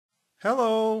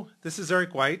Hello, this is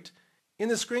Eric White. In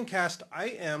this screencast, I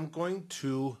am going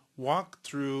to walk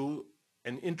through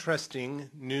an interesting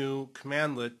new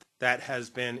commandlet that has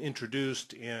been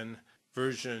introduced in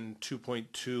version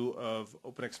 2.2 of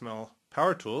OpenXML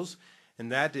PowerTools,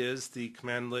 and that is the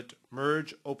commandlet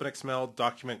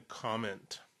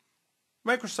Merge-OpenXmlDocumentComment.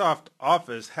 Microsoft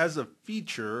Office has a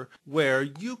feature where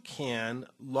you can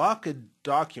lock a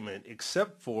document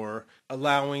except for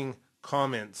allowing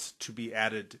comments to be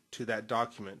added to that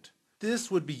document. This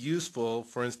would be useful,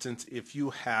 for instance, if you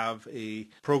have a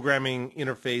programming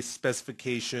interface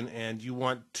specification and you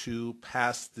want to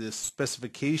pass this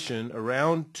specification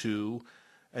around to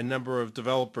a number of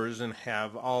developers and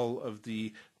have all of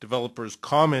the developers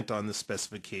comment on the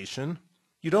specification.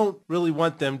 You don't really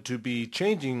want them to be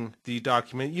changing the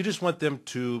document, you just want them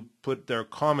to put their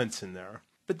comments in there.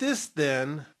 But this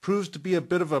then proves to be a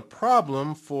bit of a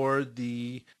problem for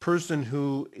the person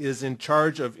who is in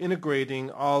charge of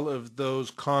integrating all of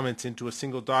those comments into a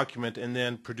single document and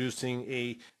then producing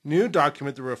a new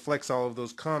document that reflects all of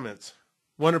those comments.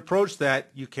 One approach that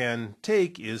you can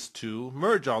take is to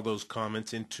merge all those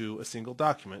comments into a single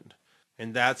document.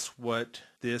 And that's what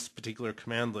this particular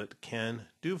commandlet can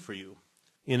do for you.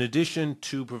 In addition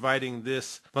to providing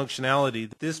this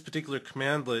functionality, this particular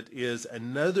commandlet is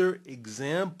another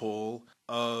example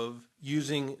of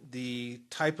using the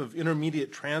type of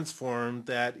intermediate transform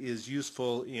that is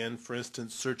useful in, for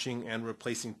instance, searching and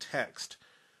replacing text,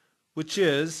 which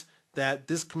is that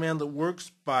this commandlet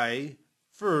works by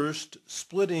first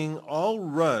splitting all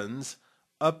runs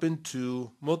up into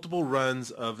multiple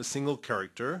runs of a single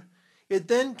character. It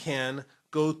then can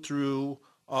go through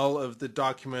all of the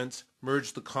documents,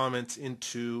 merge the comments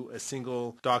into a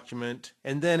single document,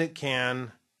 and then it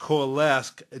can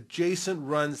coalesce adjacent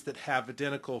runs that have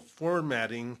identical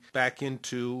formatting back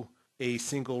into a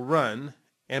single run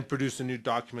and produce a new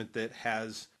document that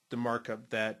has the markup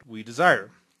that we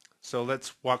desire. So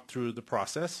let's walk through the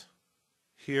process.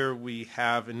 Here we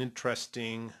have an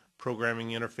interesting programming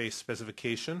interface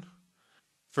specification.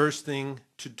 First thing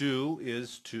to do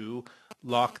is to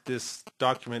lock this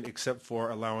document except for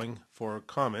allowing for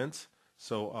comments.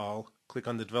 So I'll click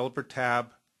on the Developer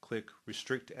tab, click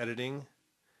Restrict Editing.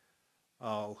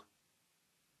 I'll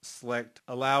select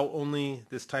Allow only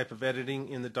this type of editing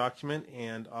in the document,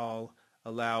 and I'll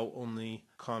allow only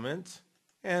comments,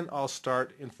 and I'll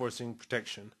start enforcing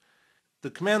protection.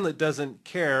 The commandlet doesn't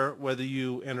care whether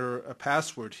you enter a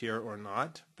password here or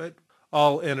not, but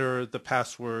I'll enter the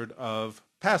password of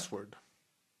password.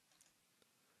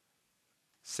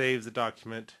 Save the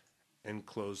document and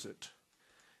close it.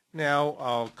 Now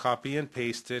I'll copy and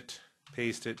paste it,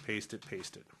 paste it, paste it,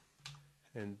 paste it.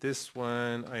 And this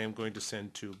one I am going to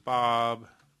send to Bob.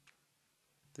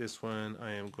 This one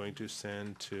I am going to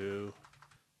send to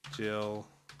Jill.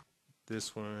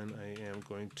 This one I am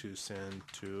going to send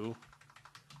to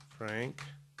Frank.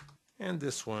 And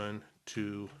this one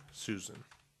to Susan.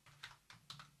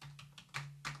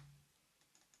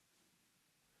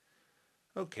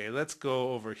 Okay, let's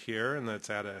go over here and let's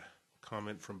add a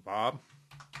comment from Bob.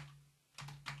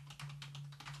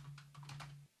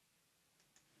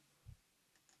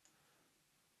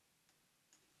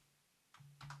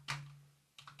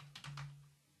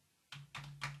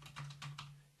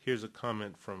 Here's a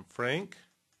comment from Frank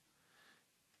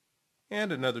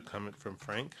and another comment from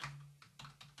Frank.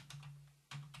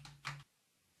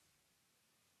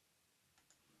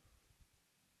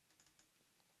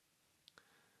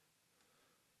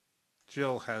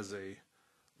 Jill has a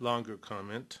longer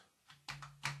comment.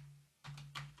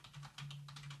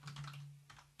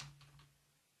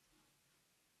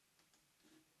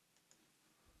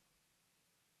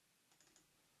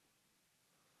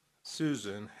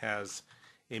 Susan has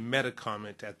a meta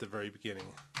comment at the very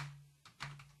beginning.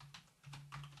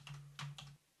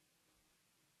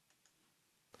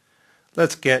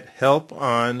 Let's get help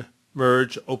on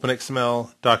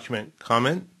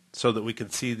Merge-OpenXmlDocumentComment so that we can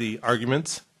see the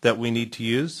arguments that we need to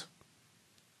use.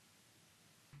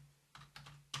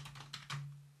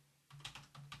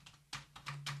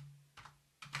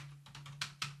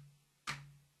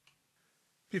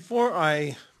 Before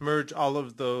I merge all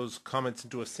of those comments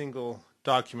into a single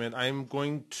document, I'm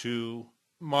going to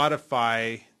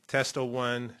modify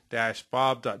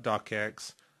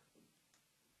test01-bob.docx.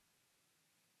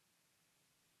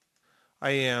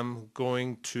 I am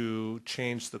going to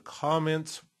change the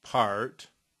comments part.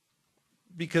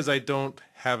 Because I don't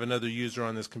have another user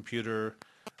on this computer,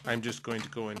 I'm just going to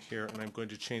go in here and I'm going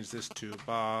to change this to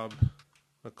Bob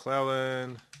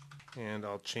McClellan, and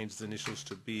I'll change the initials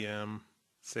to BM,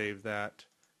 save that,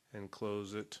 and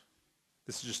close it.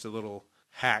 This is just a little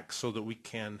hack so that we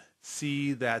can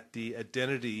see that the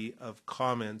identity of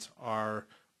comments are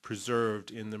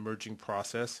preserved in the merging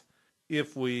process.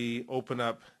 If we open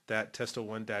up that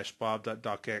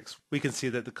test01-bob.docx, we can see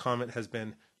that the comment has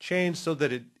been changed so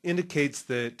that it indicates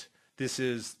that this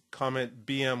is comment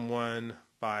BM1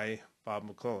 by Bob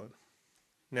McClellan.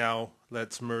 Now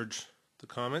let's merge the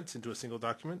comments into a single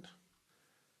document.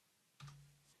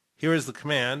 Here is the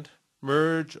command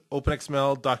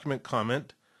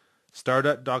Merge-OpenXmlDocumentComment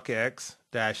star.docx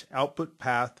 -output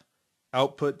path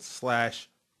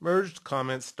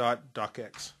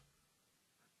output/mergedcomments.docx.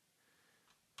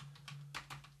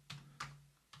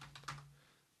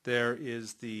 There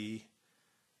is the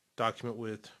document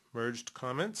with merged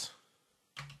comments.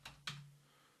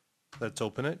 Let's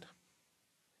open it.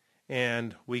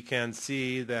 And we can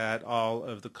see that all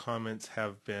of the comments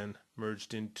have been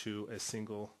merged into a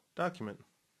single document.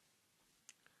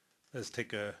 Let's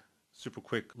take a super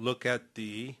quick look at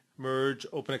the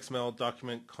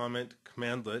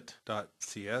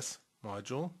Merge-OpenXmlDocumentComment.wmv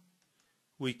module.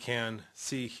 We can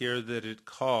see here that it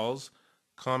calls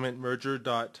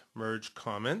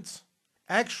CommentMerger.mergeComments.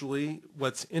 Actually,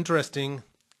 what's interesting,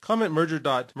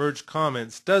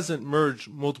 CommentMerger.mergeComments doesn't merge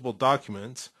multiple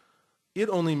documents. It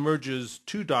only merges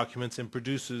two documents and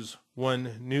produces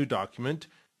one new document,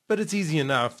 but it's easy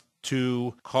enough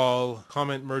to call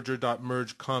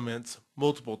CommentMerger.mergeComments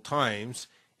multiple times,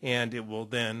 and it will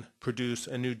then produce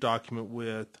a new document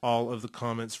with all of the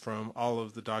comments from all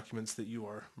of the documents that you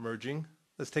are merging.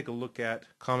 Let's take a look at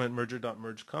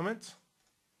CommentMerger.mergeComments.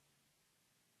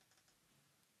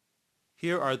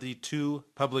 Here are the two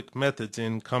public methods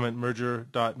in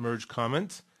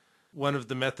CommentMerger.mergeComments. One of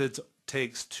the methods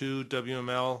takes two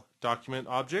WML document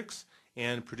objects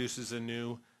and produces a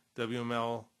new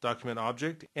WML document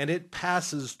object, and it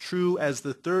passes true as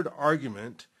the third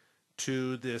argument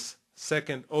to this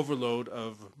second overload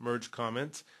of merge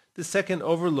comments. The second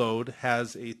overload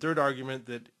has a third argument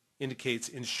that indicates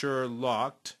ensure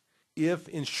locked. If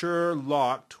ensure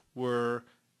locked were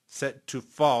set to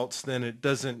false, then it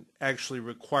doesn't actually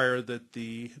require that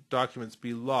the documents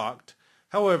be locked.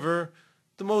 However,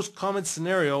 the most common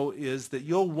scenario is that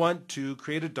you'll want to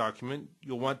create a document,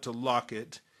 you'll want to lock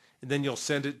it, and then you'll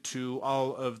send it to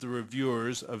all of the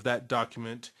reviewers of that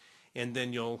document, and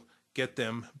then you'll get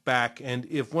them back. And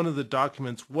if one of the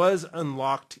documents was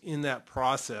unlocked in that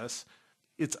process,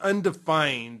 it's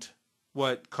undefined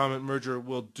what comment merger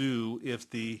will do if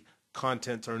the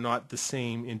contents are not the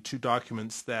same in two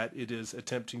documents that it is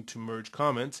attempting to merge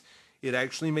comments. It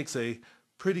actually makes a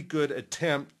pretty good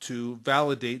attempt to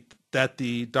validate that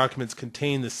the documents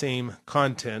contain the same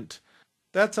content.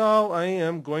 That's all I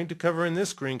am going to cover in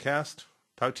this screencast.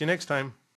 Talk to you next time.